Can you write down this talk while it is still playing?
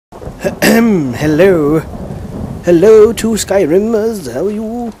Hello. Hello to Skyrimers, how are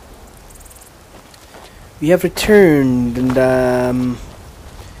you? We have returned and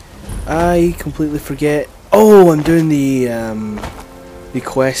I completely forget. Oh, I'm doing the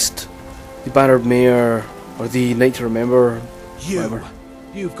quest, the Bannered Mare, or the Night to Remember. Whatever.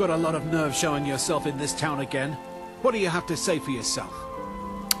 You've got a lot of nerve showing yourself in this town again. What do you have to say for yourself?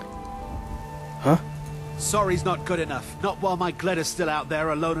 Huh? Sorry's not good enough. Not while my Gleda's still out there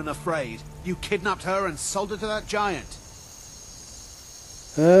alone and afraid. You kidnapped her and sold her to that giant.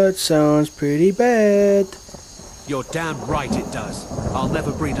 That sounds pretty bad. You're damn right it does. I'll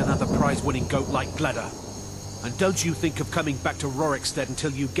never breed another prize-winning goat like Gleda. And don't you think of coming back to Rorikstead until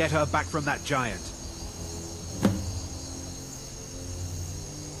you get her back from that giant.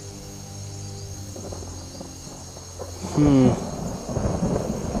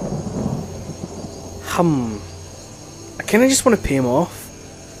 I kinda just want to pay him off.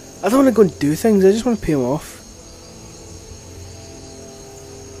 I don't want to go and do things, I just want to pay him off.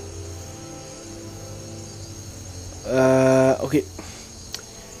 Okay.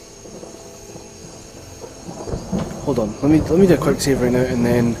 Hold on, let me do a quick save right now and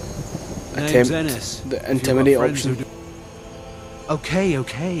then attempt the intimidate option.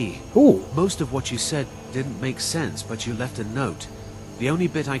 Okay. Ooh. Most of what you said didn't make sense, but you left a note. The only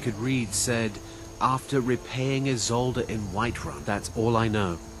bit I could read said, after repaying Isolde in Whiterun. That's all I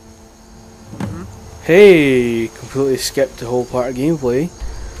know. Hey, completely skipped the whole part of gameplay.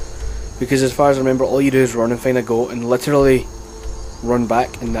 Because as far as I remember, all you do is run and find a goat and literally run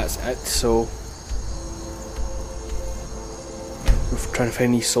back and that's it, so... We're trying to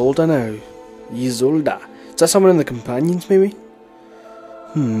find Isolde now. Isolde. Is that someone in the companions, maybe?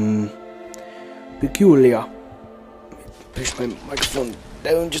 Peculiar. Push my microphone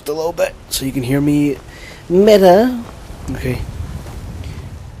down just a little bit so you can hear me better. Okay.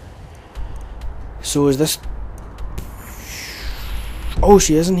 So is this... Oh,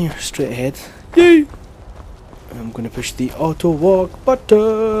 she is in here, straight ahead. Yay! I'm gonna push the auto walk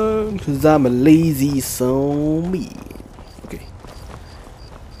button because I'm a lazy zombie. Okay.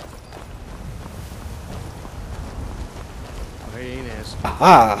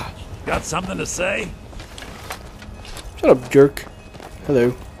 Aha! Got something to say? Shut up, jerk.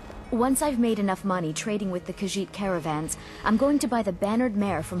 Hello. Once I've made enough money trading with the Khajiit caravans, I'm going to buy the Bannered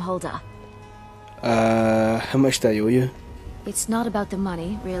Mare from Hulda. How much do I owe you? It's not about the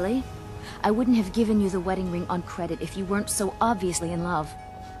money, really. I wouldn't have given you the wedding ring on credit if you weren't so obviously in love.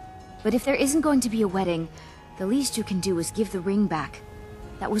 But if there isn't going to be a wedding, the least you can do is give the ring back.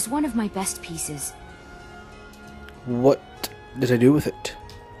 That was one of my best pieces. What did I do with it?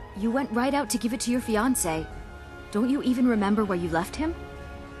 You went right out to give it to your fiancé. Don't you even remember where you left him?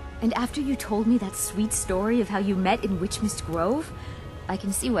 And after you told me that sweet story of how you met in Witchmist Grove, I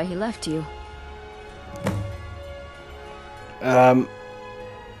can see why he left you.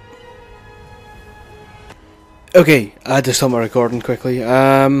 Okay, I had to stop my recording quickly.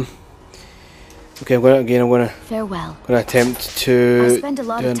 Okay, I'm gonna Farewell. attempt to I spend a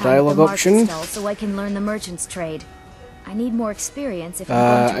lot do a of time dialogue at the option. market stall so I can learn the merchant's trade. I need more experience if I'm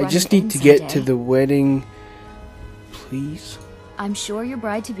going to run I just an need to inn get to someday. the wedding, please. I'm sure your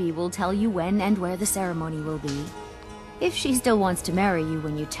bride-to-be will tell you when and where the ceremony will be. If she still wants to marry you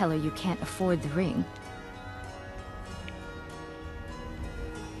when you tell her you can't afford the ring.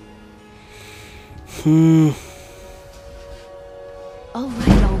 All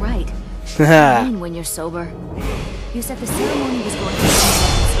right. Haha. Mean when you're sober. You said the ceremony was going to be in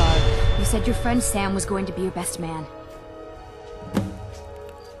Star. You said your friend Sam was going to be your best man.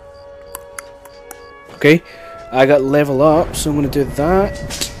 Okay, I got level up, so I'm gonna do that.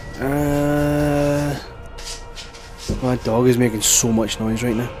 My dog is making so much noise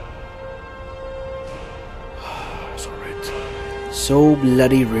right now. So rude. So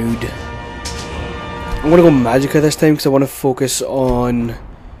bloody rude. I'm gonna go Magicka this time because I want to focus on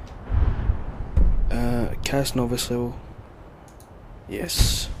cast novice level.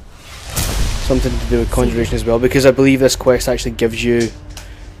 Yes. Something to do with conjuration as well, because I believe this quest actually gives you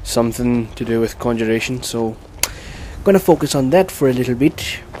something to do with conjuration, so I'm gonna focus on that for a little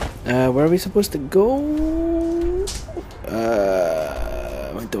bit. Where are we supposed to go?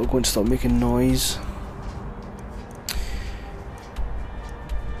 My dog won't stop making noise.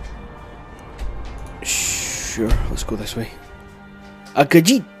 Sure, let's go this way. A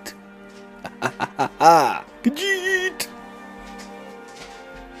Khajiit! Khajiit!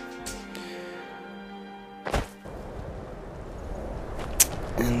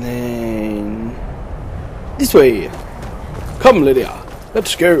 And then... this way! Come, Lydia!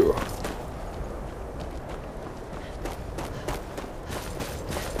 Let's go!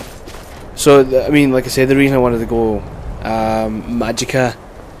 So, I mean, like I said, the reason I wanted to go Magicka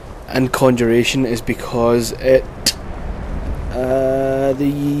and Conjuration is because it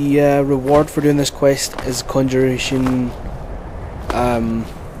the reward for doing this quest is Conjurationing.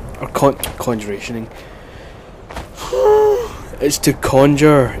 It's to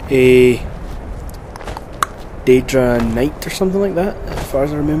conjure a Daedra Knight or something like that, as far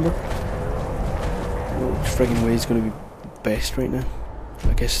as I remember. Which friggin' way is going to be best right now?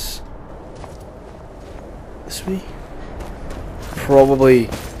 I guess this way? Probably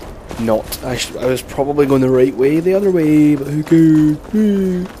not. I was probably going the right way, the other way, but who cares?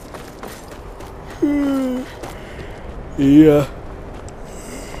 Yeah.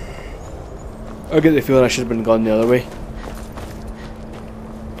 I get the feeling I should have been gone the other way.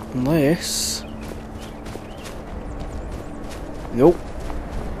 Unless... Nope.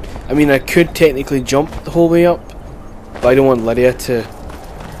 I mean, I could technically jump the whole way up, but I don't want Lydia to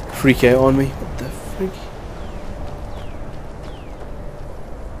freak out on me. What the frig?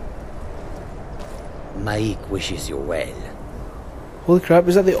 Maik wishes you well. Holy crap,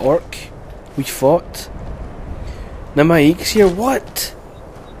 is that the orc we fought? Now Maik's here, what?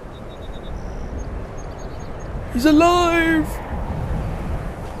 He's alive!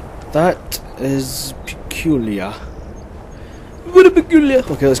 That is peculiar. What a peculiar!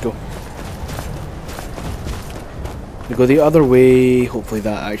 Okay, let's go. We go the other way. Hopefully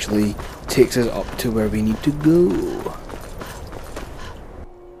that actually takes us up to where we need to go.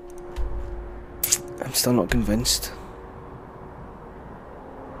 I'm still not convinced.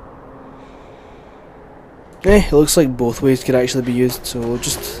 It looks like both ways could actually be used, so we'll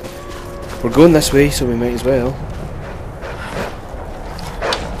just... We're going this way, so we might as well.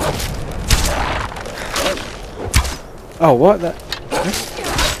 Oh, what? That...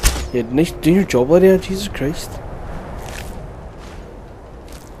 Yeah, nice doing your job, Lydia. Jesus Christ.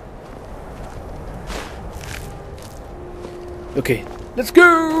 Okay, let's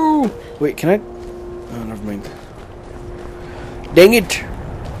go! Wait, can I... Oh, never mind. Dang it!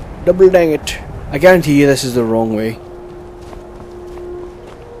 Double dang it. I guarantee you this is the wrong way.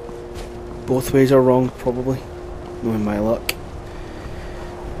 Both ways are wrong, probably. Knowing my luck.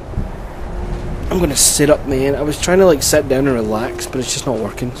 I'm gonna sit up, man. I was trying to like sit down and relax, but it's just not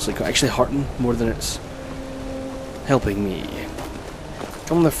working. It's like actually hurting more than it's helping me.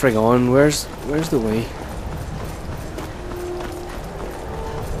 Come the frig on. Where's the way?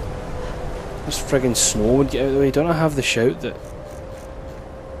 This friggin' snow would get out of the way. Don't I have the shout that...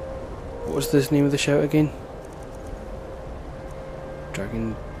 What was the name of the shout again?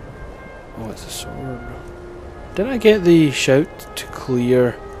 Dragon... Oh, it's a sword. Didn't I get the shout to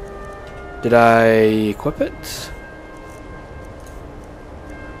clear... Did I equip it?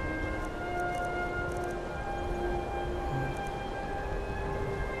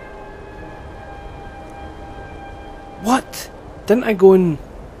 What? Didn't I go and...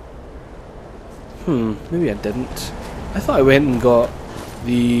 maybe I didn't. I thought I went and got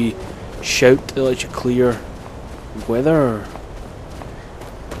the shout that lets you clear weather.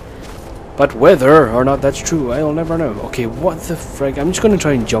 But whether or not that's true, I'll never know. Okay, what the frig? I'm just going to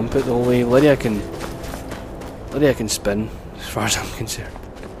try and jump it the whole way. Lydia can spin, as far as I'm concerned.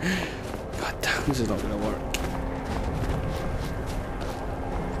 God damn, this is not going to work.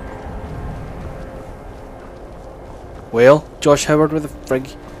 Well, Josh Howard, what the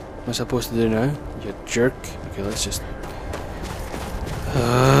frig am I supposed to do now? You jerk. Okay, let's just...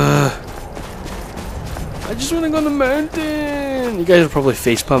 I just want to go on the mountain! You guys are probably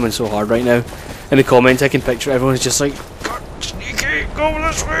facepalming so hard right now. In the comments I can picture everyone's just like, God, Sneaky, go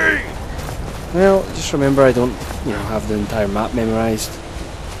this way! Well, just remember I don't, have the entire map memorised.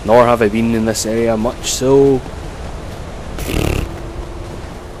 Nor have I been in this area much, so...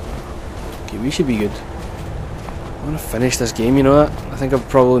 Okay, we should be good. I want to finish this game, you know that? I think I've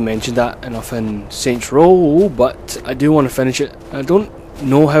probably mentioned that enough in Saints Row, but I do want to finish it. I don't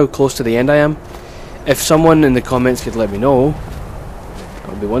know how close to the end I am. If someone in the comments could let me know, that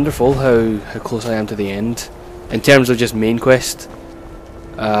would be wonderful, how close I am to the end. In terms of just main quest.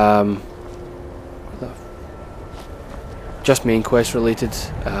 Just main quest related.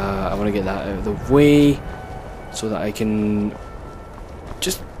 I want to get that out of the way, so that I can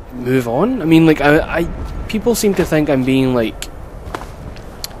just move on. I mean, like, people seem to think I'm being like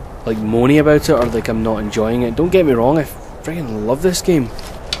moany about it, or like I'm not enjoying it. Don't get me wrong, I freaking love this game.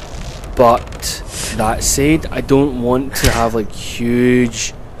 But that said, I don't want to have like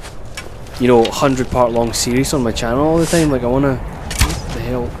huge, 100-part long series on my channel all the time. Like, I wanna... What the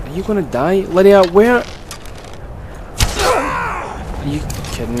hell? Are you gonna die? Lydia, where... Are you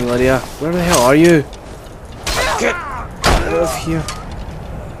kidding me, Lydia? Where the hell are you? Get out of here.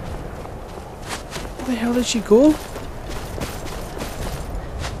 the hell did she go?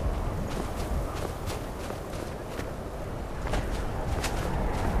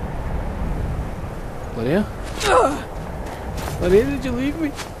 Lydia? Lydia, did you leave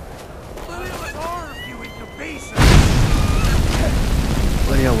me?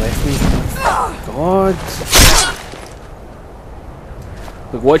 Lydia left me. God.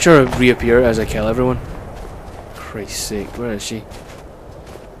 Look, watch her reappear as I kill everyone. Christ's sake, where is she?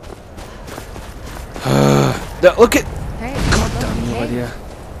 Look at. Hey, God damn you, Lydia.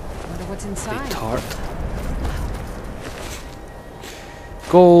 wonder what's inside. Big tart.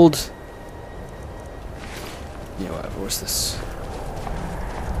 Gold. Yeah, whatever. What's this?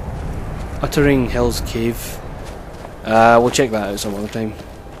 Uttering Hell's Cave. We'll check that out some other time.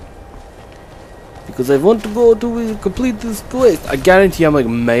 Because I want to go to complete this quest. I guarantee I'm like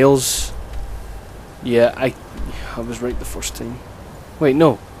miles. Yeah, I was right the first time. Wait,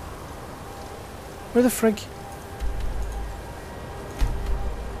 no. Where the frig?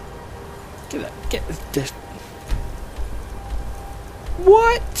 Get this.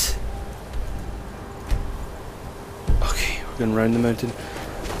 What? Okay, we're going round the mountain.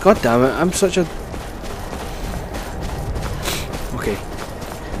 God damn it, I'm such a... Okay.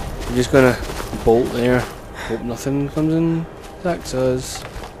 I'm just gonna bolt there. Hope nothing comes and attacks us.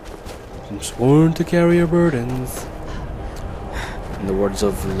 I'm sworn to carry your burdens. In the words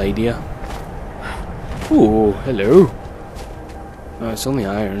of Lydia. Ooh, hello. Oh, it's only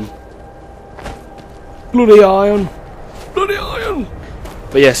iron. Bloody iron! Bloody iron!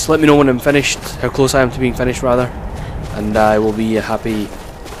 But yes, let me know when I'm finished, how close I am to being finished rather. And I will be a happy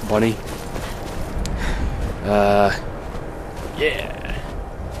bunny. Yeah.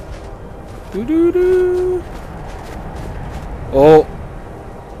 Doo doo doo. Oh.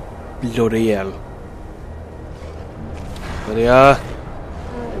 Bloody hell. Bloody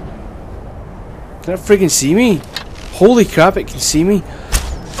Can it freaking see me? Holy crap, it can see me.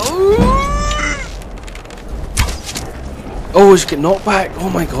 Oh, it's getting knocked back. Oh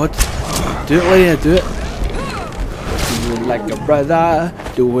my god. Do it, Lydia, do it. Do it like a brother.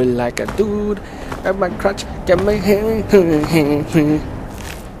 Do it like a dude. Get my crutch. Get my hand.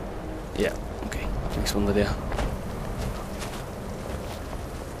 Yeah, okay. Next one, Lydia.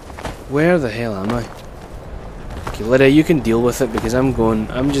 Where the hell am I? Okay, Lydia, you can deal with it because I'm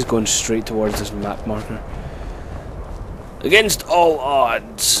just going straight towards this map marker. Against all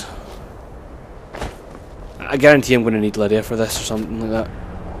odds. I guarantee I'm going to need Lydia for this or something like that.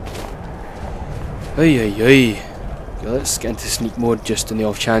 Ay ay ay. Okay, let's get into sneak mode just in the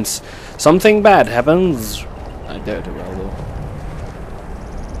off chance something bad happens. I doubt it will though.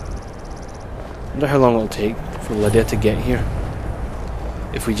 I wonder how long it'll take for Lydia to get here.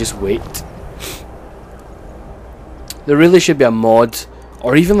 If we just wait. There really should be a mod,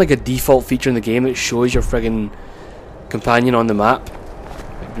 or even like a default feature in the game that shows your friggin' companion on the map.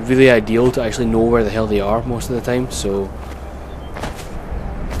 It'd be really ideal to actually know where the hell they are most of the time, so...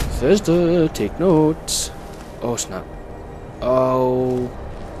 Bethesda, take notes. Oh snap. Oh...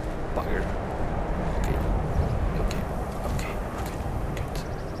 Bugger. Okay. Okay. Okay. Okay. Good.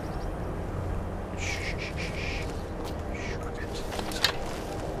 Shh. We're good. Sorry.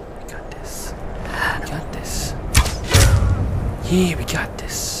 We got this. We got this. Yeah, we got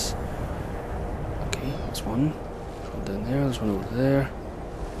this. Okay, that's one. There's one down there, there's one over there.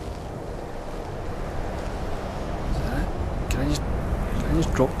 Is that it? Can I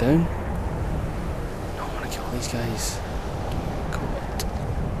just drop down? No, I want to kill these guys. God.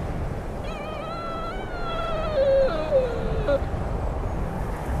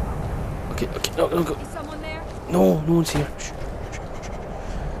 Okay, okay, no, go. Is someone there? No, no one's here. Shh.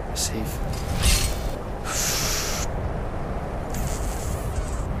 Save.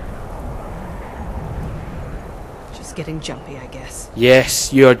 Just getting jumpy, I guess.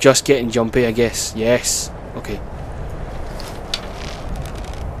 Yes, you're just getting jumpy, I guess. Yes. Okay.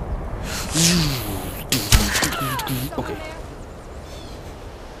 Okay.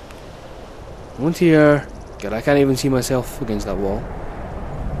 No one's here. God, I can't even see myself against that wall.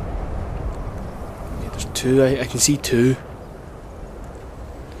 Okay, there's two. I can see two.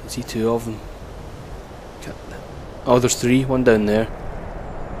 I can see two of them. Oh, there's three. One down there.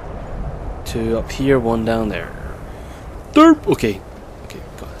 Two up here, one down there. Derp! Okay. Okay,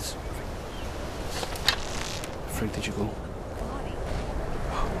 got this. Where did you go?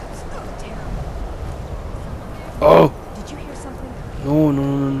 Oh! Did you hear something? No, no,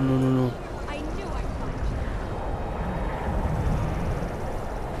 no, no, no, no. I knew I'd find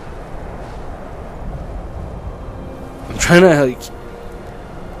you. I'm trying to, like,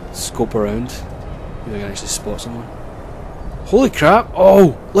 scope around. Maybe I can actually spot someone. Holy crap!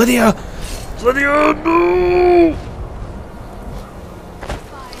 Oh! Lydia! Lydia, no!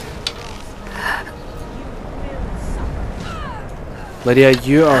 Lydia,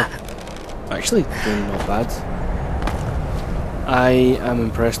 you are actually doing not bad. I am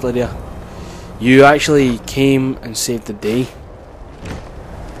impressed, Lydia. You actually came and saved the day,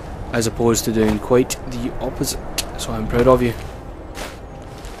 as opposed to doing quite the opposite. So I'm proud of you. It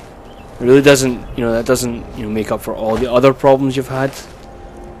really doesn't, that doesn't, make up for all the other problems you've had.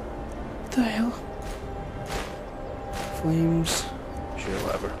 What the hell? Flames. Sure,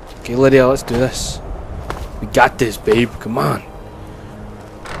 whatever. Okay, Lydia, let's do this. We got this, babe. Come on.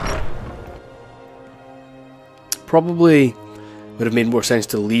 Probably would have made more sense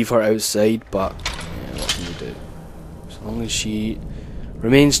to leave her outside, but yeah, what can you do? As long as she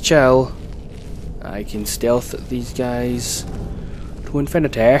remains chill, I can stealth these guys to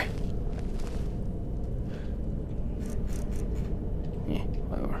infinity. Yeah,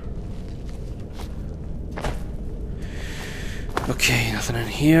 whatever. Okay, nothing in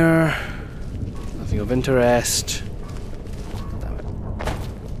here. Nothing of interest. Damn it.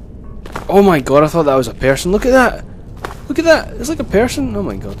 Oh my god, I thought that was a person. Look at that! Look at that! It's like a person! Oh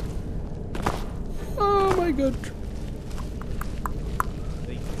my god. Oh my god.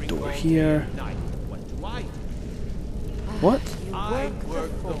 Door here. What? I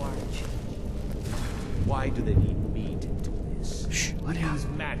work the forge. Why do they need me to do this? Shh, let him. Use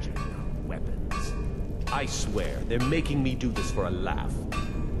magic, weapons. I swear, they're making me do this for a laugh.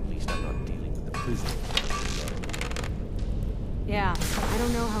 At least I'm not dealing with the prisoners. Yeah, I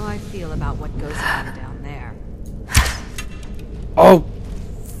don't know how I feel about what goes on down there. Oh!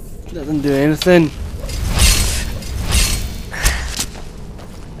 Doesn't do anything.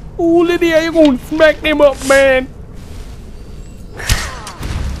 Oh, Lydia, you're gonna smack them up, man!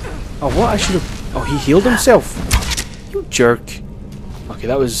 Oh, what? I should have. Oh, he healed himself. You jerk. Okay,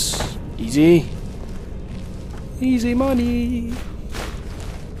 that was easy. Easy money.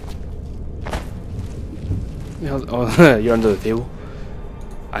 Oh, you're under the table.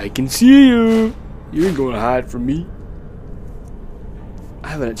 I can see you. You ain't gonna hide from me. I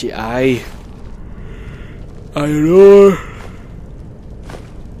have an itchy eye. I know.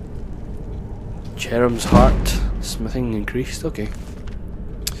 Cherub's heart. Smithing increased. Okay.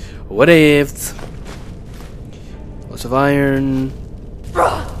 What if? Lots of iron.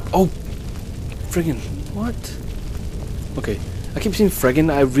 Oh! Friggin'. What? Okay. I keep saying friggin'.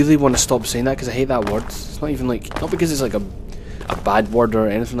 I really want to stop saying that because I hate that word. It's not even like. Not because it's like a bad word or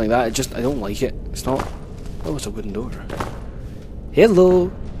anything like that. It just. I don't like it. It's not. Oh, it's a wooden door. Hello!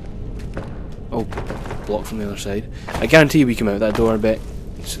 Oh. Blocked from the other side. I guarantee we come out that door, I bet.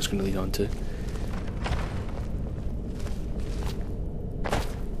 It's just going to lead on to.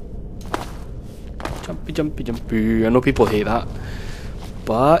 Jumpy, jumpy, jumpy. I know people hate that,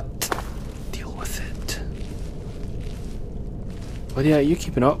 but deal with it. Lydia, are you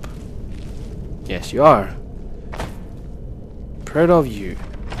keeping up? Yes, you are. Proud of you.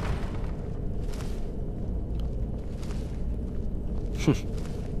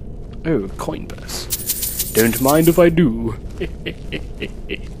 Oh, coin purse. Don't mind if I do.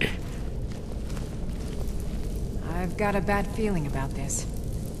 I've got a bad feeling about this.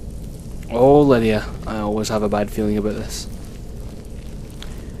 Oh, Lydia, I always have a bad feeling about this.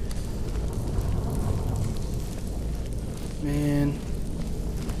 Man.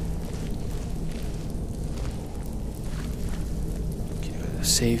 Okay,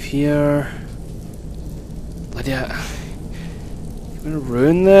 save here. Lydia, you're gonna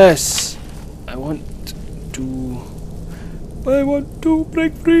ruin this. I want to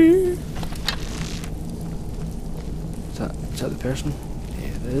break free. Is that the person?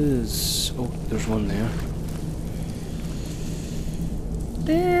 It is. Oh, there's one there.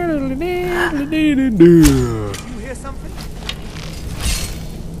 You hear something?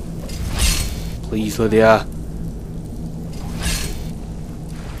 Please, Lydia.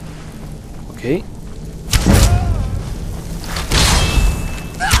 Okay.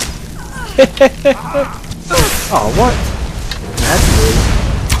 Oh, what? That's rude.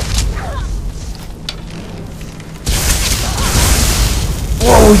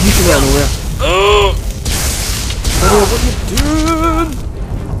 Whoa, you can run nowhere. Lydia, what are you doing?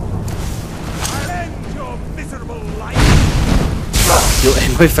 I'll end your miserable life. You'll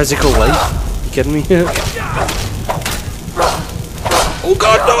end my physical life? You kidding me? Oh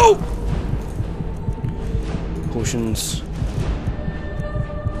god, no! Potions.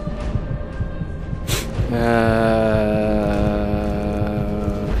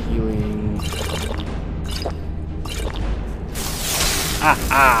 Healing.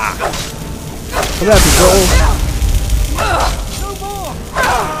 Come out, control.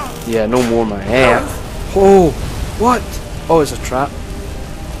 Yeah, no more my ass. Oh, what? Oh, it's a trap.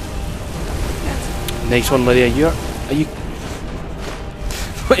 Nice one, Lydia. Are you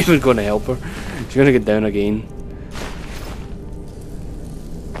not even going to help her? She's going to get down again.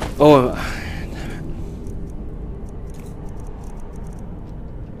 Oh,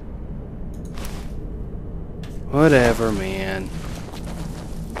 whatever, man.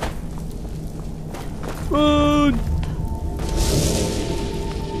 Run!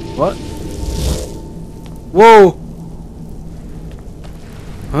 What? Whoa!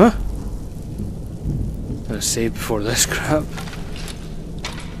 Huh? Gotta save before this crap.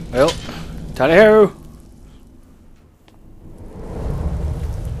 Well, tally-ho!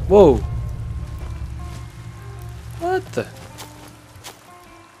 Whoa! What the?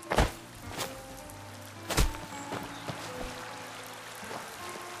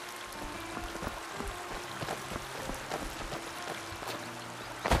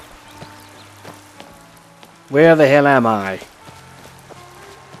 Where the hell am I?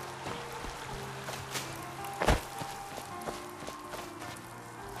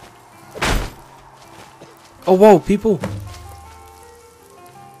 Oh, whoa, people!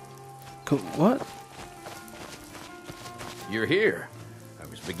 What? You're here. I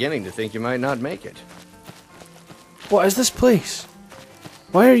was beginning to think you might not make it. What is this place?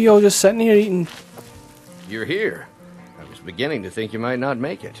 Why are you all just sitting here eating? You're here. I was beginning to think you might not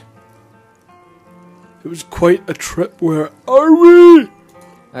make it. It was quite a trip. Where are we?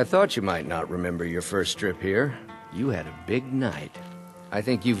 I thought you might not remember your first trip here. You had a big night. I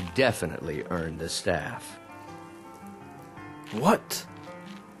think you've definitely earned the staff. What?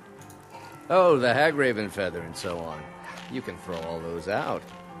 Oh, the Hagraven feather and so on. You can throw all those out.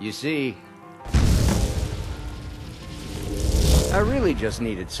 You see, I really just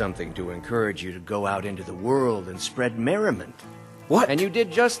needed something to encourage you to go out into the world and spread merriment. What? And you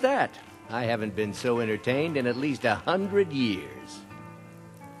did just that. I haven't been so entertained in at least 100 years.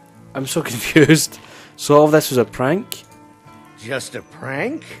 I'm so confused. So all of this was a prank? Just a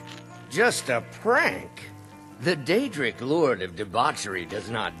prank? Just a prank? The Daedric Lord of Debauchery does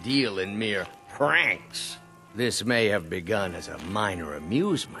not deal in mere pranks. This may have begun as a minor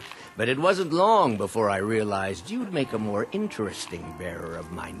amusement, but it wasn't long before I realized you'd make a more interesting bearer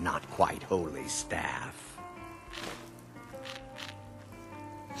of my not-quite-holy staff.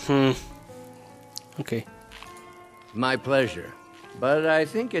 Okay. My pleasure. But I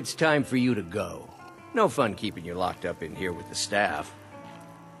think it's time for you to go. No fun keeping you locked up in here with the staff.